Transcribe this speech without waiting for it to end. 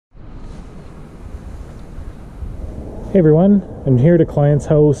Hey everyone, I'm here at a client's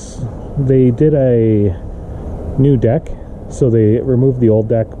house. They did a new deck, so they removed the old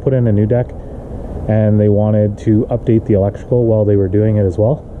deck, put in a new deck, and they wanted to update the electrical while they were doing it as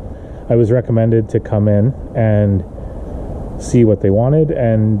well. I was recommended to come in and see what they wanted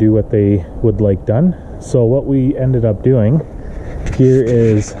and do what they would like done. So what we ended up doing here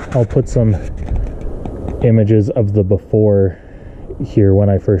is, I'll put some images of the before here when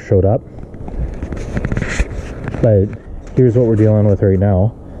I first showed up. But here's what we're dealing with right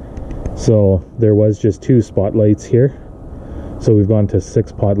now. So there was just 2 spotlights here. So we've gone to 6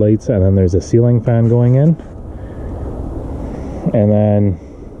 spotlights, and then there's a ceiling fan going in. And then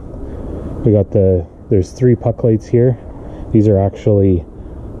we got there's 3 puck lights here. These are actually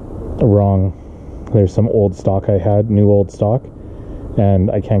wrong. There's some old stock I had, new old stock, and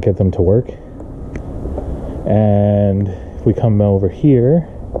I can't get them to work. And if we come over here,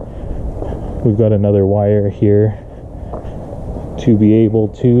 we've got another wire here to be able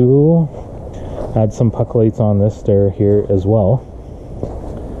to add some puck lights on this stair here as well.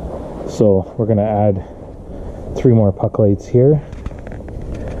 So we're going to add 3 more puck lights here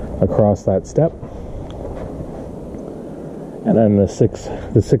across that step. And then the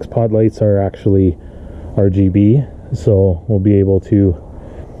six pod lights are actually RGB, so we'll be able to,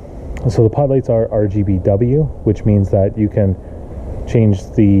 so the pod lights are RGBW, which means that you can change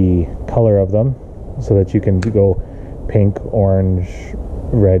the color of them so that you can go pink, orange,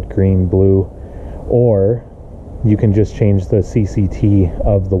 red, green, blue, or you can just change the CCT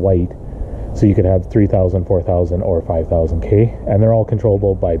of the white, so you could have 3000, 4000, or 5000K, and they're all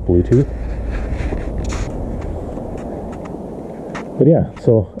controllable by Bluetooth. But yeah,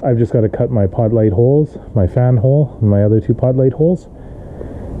 so I've just got to cut my pod light holes, my fan hole, and my other 2 pod light holes,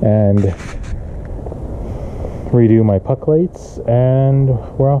 and redo my puck lights, and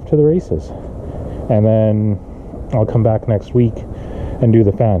we're off to the races. And then I'll come back next week and do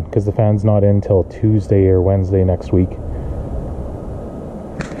the fan, because the fan's not in till Tuesday or Wednesday next week.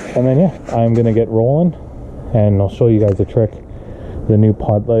 And then yeah, I'm gonna get rolling, and I'll show you guys a trick. The new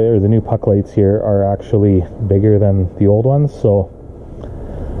pod light, or the new puck lights here, are actually bigger than the old ones, so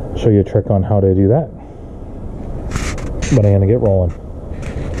I'll show you a trick on how to do that. But I'm gonna get rolling.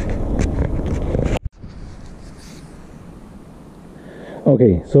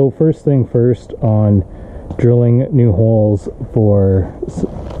 Okay, so first thing first on drilling new holes for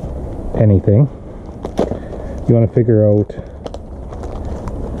anything, you want to figure out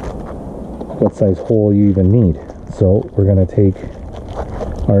what size hole you even need. So we're going to take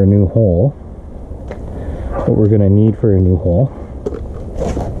our new hole, what we're going to need for a new hole,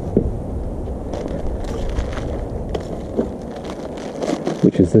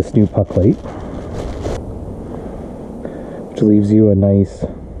 which is this new puck light, which leaves you a nice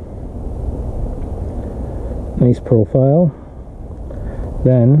profile.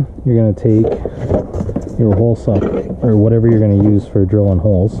 Then you're going to take your hole saw, or whatever you're going to use for drilling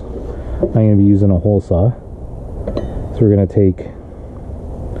holes. I'm going to be using a hole saw. So we're going to take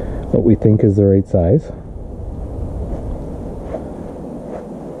what we think is the right size.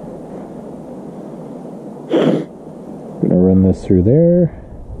 I'm going to run this through there.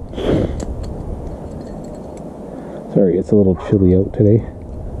 Sorry, it's a little chilly out today.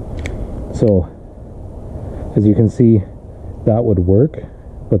 So as you can see, that would work,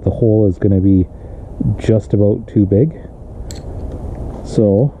 but the hole is going to be just about too big.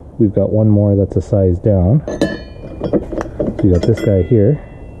 So we've got one more that's a size down. We got this guy here.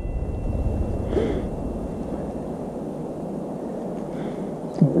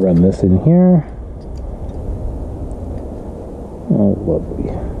 Run this in here. Oh,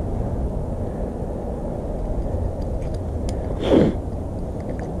 lovely.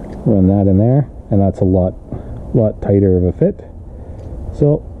 Run that in there, and that's a lot tighter of a fit.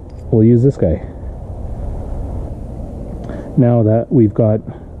 So we'll use this guy. Now that we've got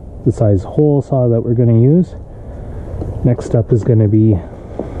the size hole saw that we're going to use, next step is going to be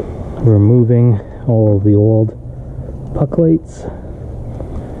removing all of the old puck lights.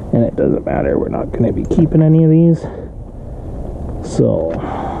 And it doesn't matter, we're not going to be keeping any of these. So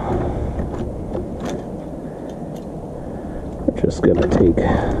we're just going to take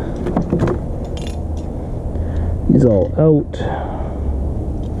these all out,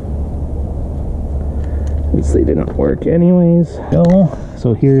 since they didn't work anyways.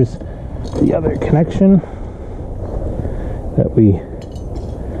 So here's the other connection that we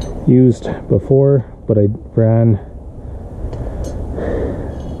used before, but I ran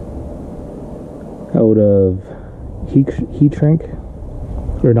out of heat shrink,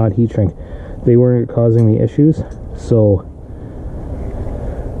 or not heat shrink. They weren't causing me issues, so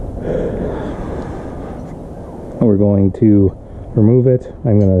We're going to remove it.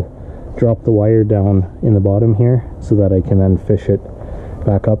 I'm going to drop the wire down in the bottom here so that I can then fish it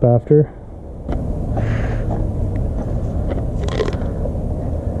back up after.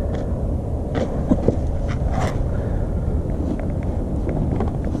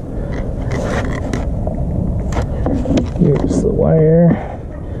 Here's the wire.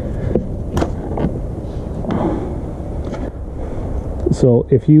 So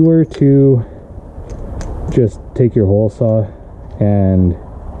if you were to just take your hole saw and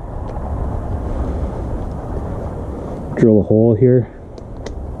drill a hole here,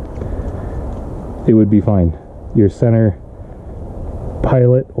 it would be fine. Your center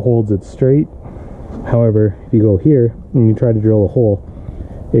pilot holds it straight. However, if you go here and you try to drill a hole,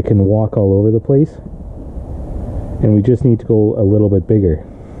 it can walk all over the place. And we just need to go a little bit bigger.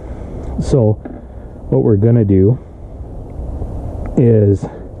 So what we're gonna do is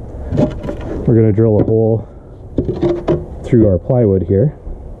we're gonna drill a hole through our plywood here.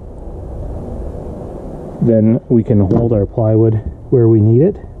 Then we can hold our plywood where we need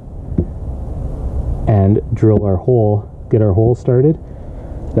it and drill our hole, get our hole started.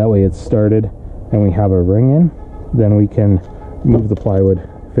 That way it's started and we have a ring in. Then we can move the plywood,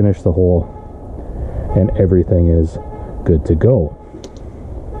 finish the hole, and everything is good to go.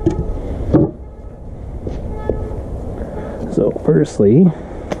 So firstly,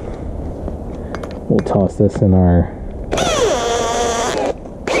 we'll toss this in our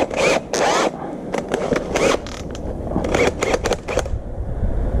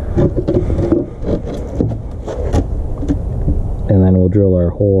and then we'll drill our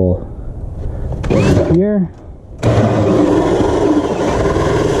hole right here.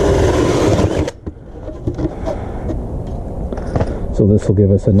 So this will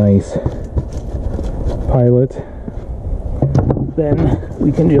give us a nice pilot. Then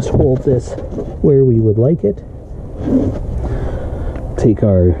we can just hold this where we would like it. Take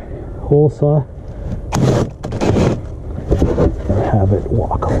our hole saw and have it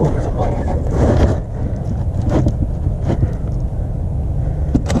walk all over the place.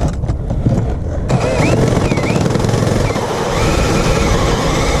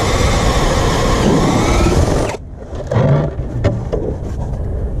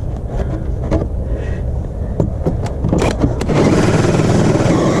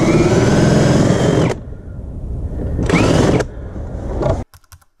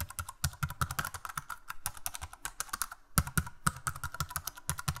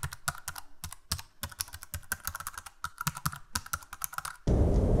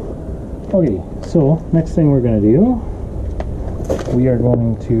 Okay, so next thing we're going to do, we are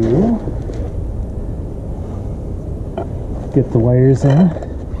going to get the wires in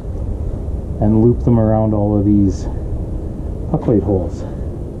and loop them around all of these pucklate holes.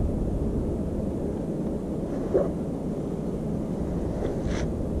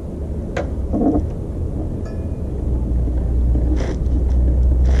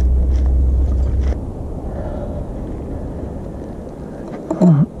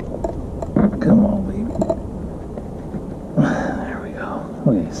 Come on, baby. There we go.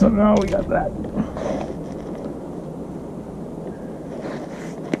 Okay, so now we got that.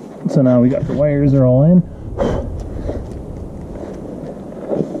 So now we got the wires are all in.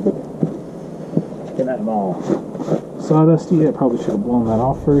 Get that all sawdusty. I probably should have blown that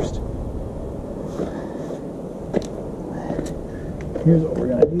off first. Here's what we're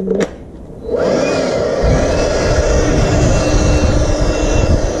gonna do.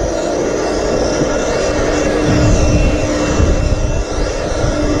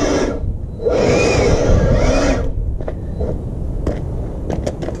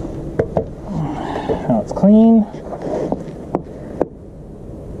 Now it's clean.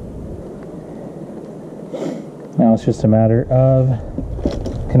 Now it's just a matter of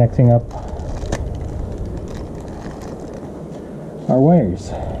connecting up our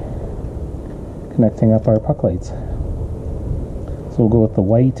wires, connecting up our pucklates. So we'll go with the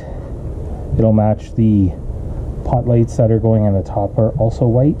white. It'll match the pot lights that are going in the top are also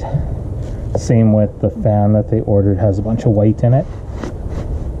white. Same with the fan that they ordered, has a bunch of white in it.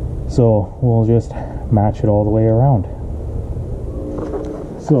 So we'll just match it all the way around.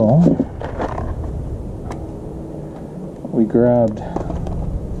 So we grabbed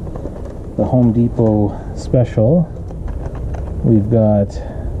the Home Depot special. We've got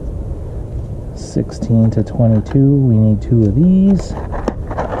 16 to 22. We need 2 of these.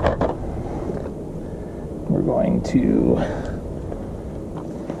 We're going to,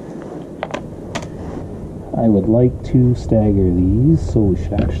 I would like to stagger these, so we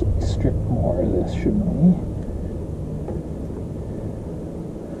should actually strip more of this, shouldn't we?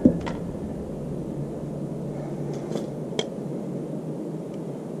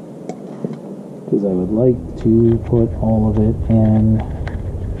 because I would like to put all of it in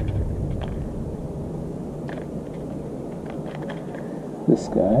this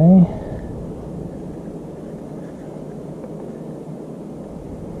guy.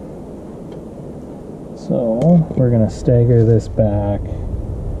 So we're going to stagger this back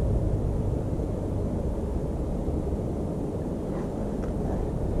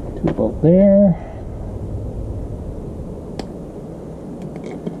to about there.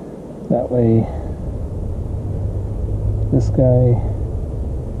 That way this guy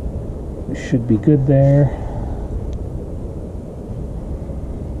should be good there.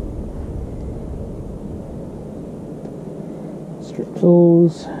 Strip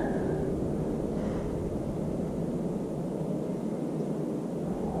those.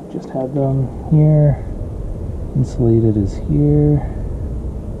 Just have them here. Insulated is here.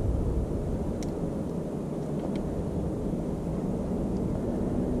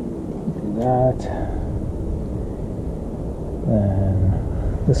 Do that.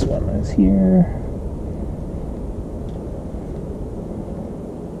 Then this one is here.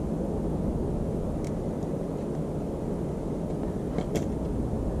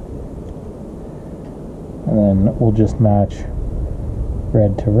 And then we'll just match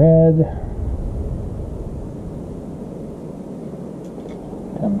red to red.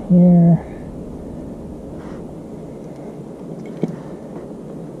 Come here.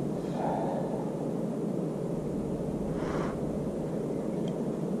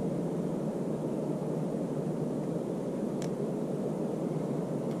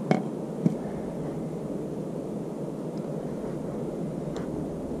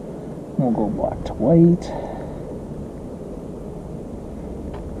 We'll go black to white.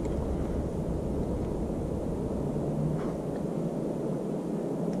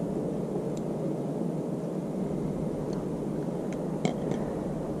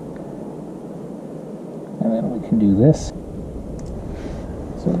 And then we can do this.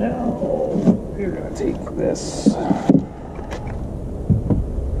 So now we're going to take this.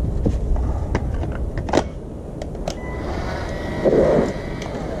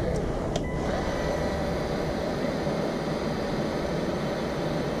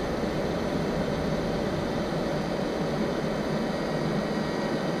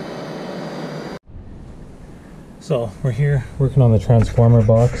 So we're here working on the transformer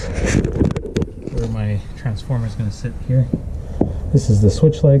box where my transformer is going to sit here. This is the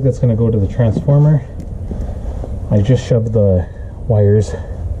switch leg that's going to go to the transformer. I just shoved the wires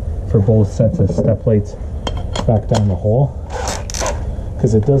for both sets of step plates back down the hole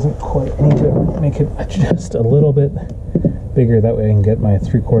because it doesn't quite, I need to make it just a little bit bigger, that way I can get my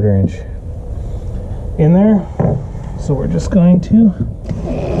 3/4 inch in there. So we're just going to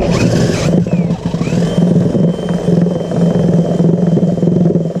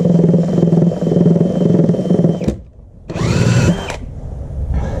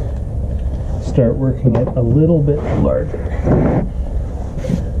start working it a little bit larger.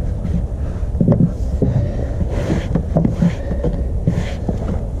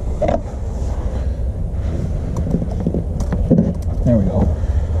 There we go.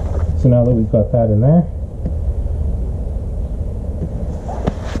 So now that we've got that in there,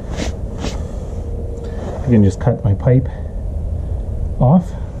 I can just cut my pipe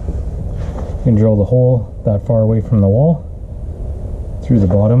off. I can drill the hole that far away from the wall through the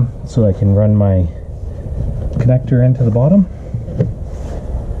bottom so I can run my connector into the bottom.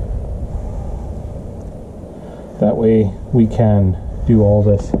 That way we can do all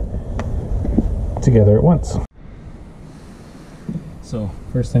this together at once. So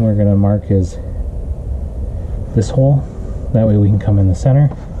first thing we're going to mark is this hole. That way we can come in the center,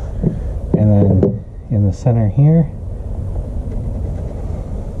 and then in the center here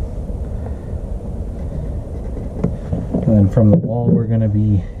and then from the wall we're going to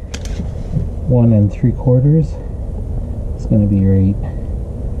be 1 3/4. It's going to be right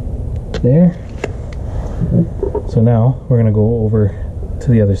there. So now we're going to go over to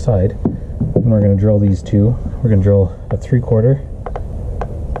the other side and we're going to drill these two. We're going to drill a 3/4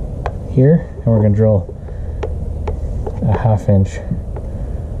 here, and we're going to drill a 1/2 inch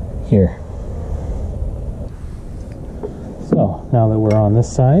here. So now that we're on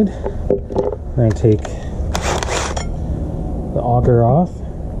this side, we're going to take the auger off.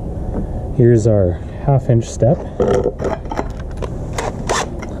 Here's our 1/2 inch step.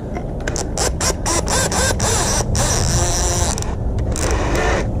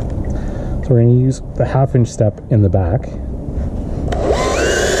 So we're going to use the 1/2 inch step in the back,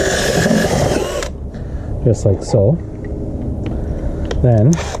 just like so.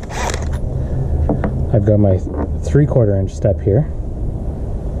 Then I've got my 3/4 inch step here.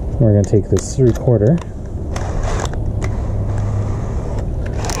 We're going to take this 3/4.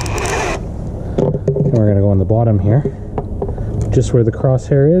 And we're going to go on the bottom here, just where the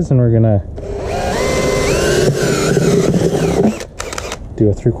crosshair is, and we're going to do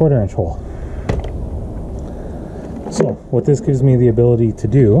a 3/4 inch hole. So what this gives me the ability to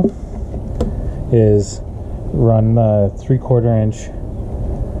do is run the 3/4 inch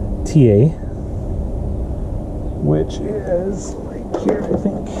TA, which is right here, I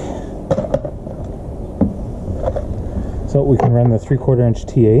think. So we can run the 3/4 inch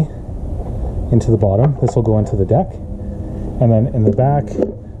TA into the bottom. This will go into the deck, and then in the back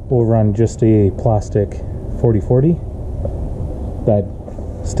we'll run just a plastic 40/40 that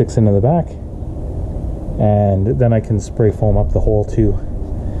sticks into the back, and then I can spray foam up the hole too,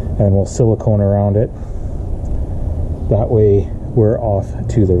 and we'll silicone around it. That way we're off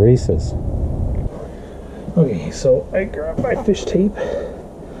to the races. Okay, so I grab my fish tape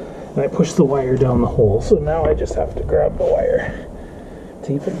and I push the wire down the hole. So now I just have to grab the wire,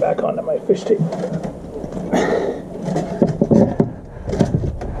 tape it back onto my fish tape.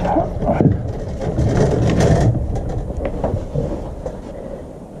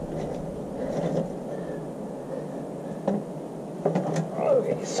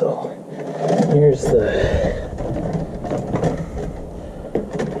 Okay, so here's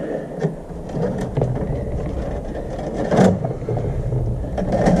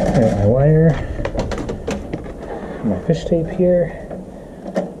my wire, my fish tape here.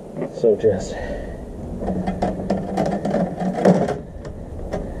 So just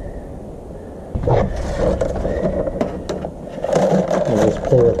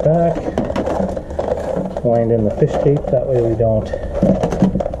pull it back, wind in the fish tape, that way we don't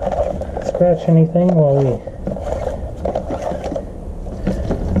scratch anything while we...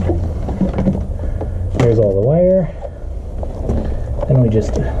 Here's all the wire, and we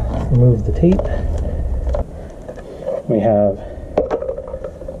just remove the tape. We have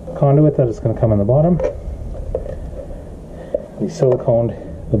conduit that is going to come in the bottom. We siliconed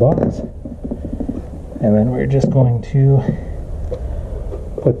the box, and then we're just going to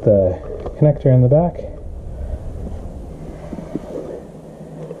put the connector in the back.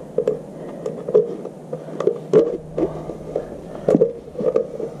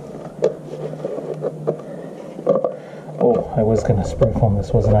 Oh, I was gonna spray foam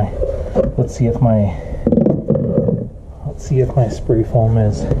this, wasn't I? Let's see if my spray foam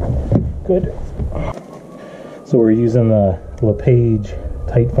is good. So we're using the LePage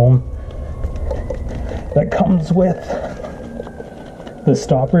tight foam that comes with the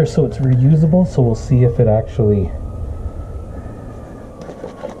stopper, so it's reusable. So we'll see if it actually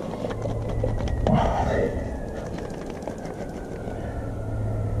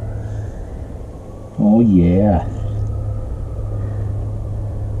oh yeah,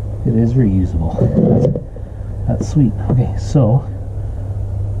 it is reusable. That's sweet. Okay, so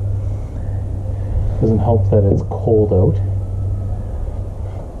doesn't help that it's cold out.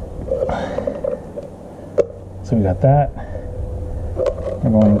 So we got that. We're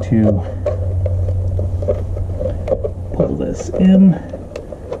going to pull this in.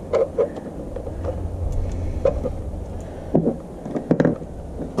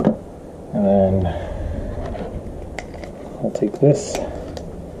 And then I'll take this,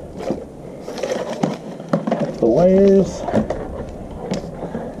 the wires,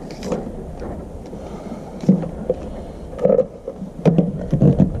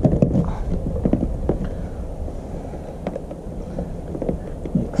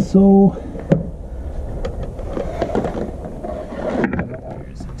 so, and the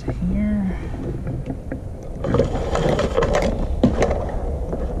wires into here.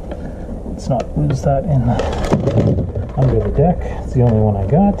 Let's not lose that in under the deck. It's the only one I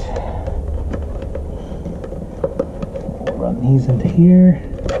got. We'll run these into here.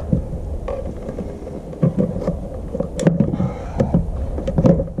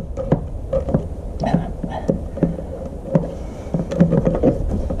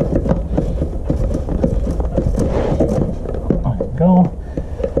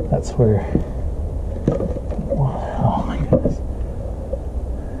 That's where, oh my goodness.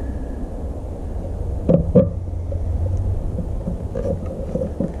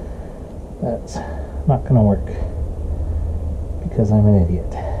 That's not gonna work because I'm an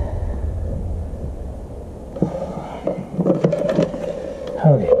idiot.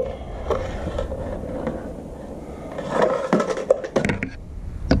 Okay.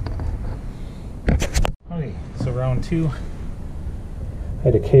 Okay, so round two. I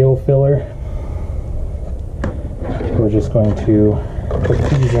had a KO filler. We're just going to put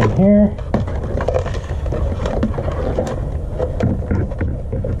these in here.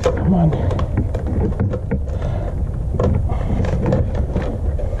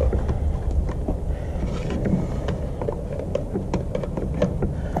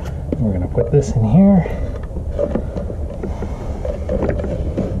 put this in here.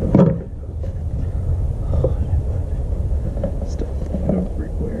 Stuff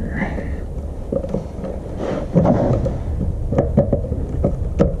everywhere.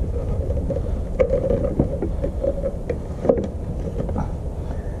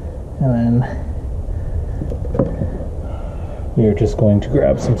 And then we are just going to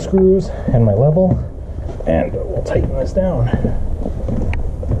grab some screws and my level, and we'll tighten this down.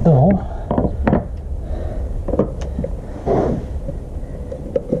 So,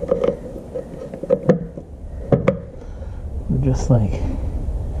 just like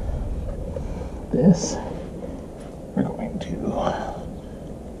this, we're going to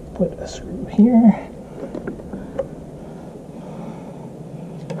put a screw here.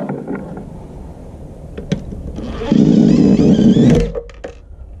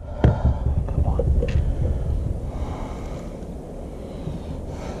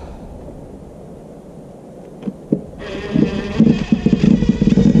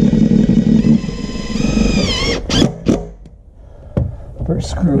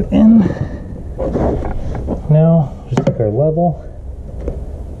 First screw in. Now just take our level.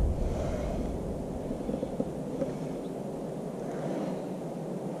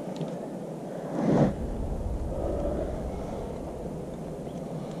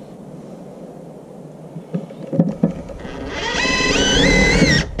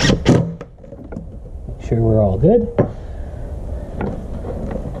 Make sure we're all good.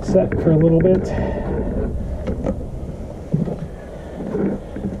 Set for a little bit.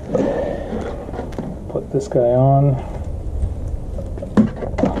 Put this guy on.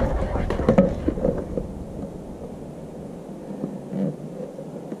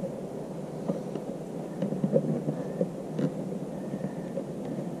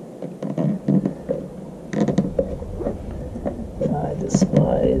 I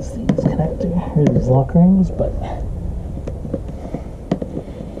despise these connectors, or these lock rings, but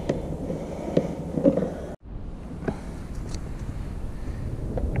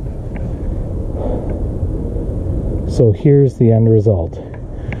so here's the end result.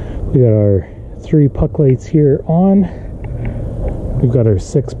 We got our 3 puck lights here on. We've got our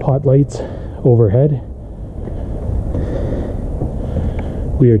 6 pot lights overhead.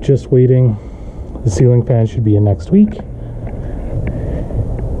 We are just waiting. The ceiling fan should be in next week.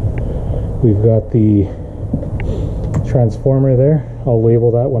 We've got the transformer there. I'll label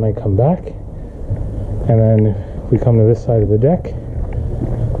that when I come back. And then we come to this side of the deck.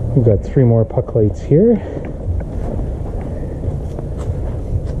 We've got 3 more puck lights here.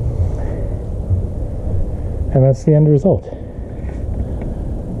 And that's the end result.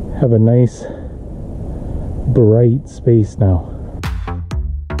 Have a nice, bright space now.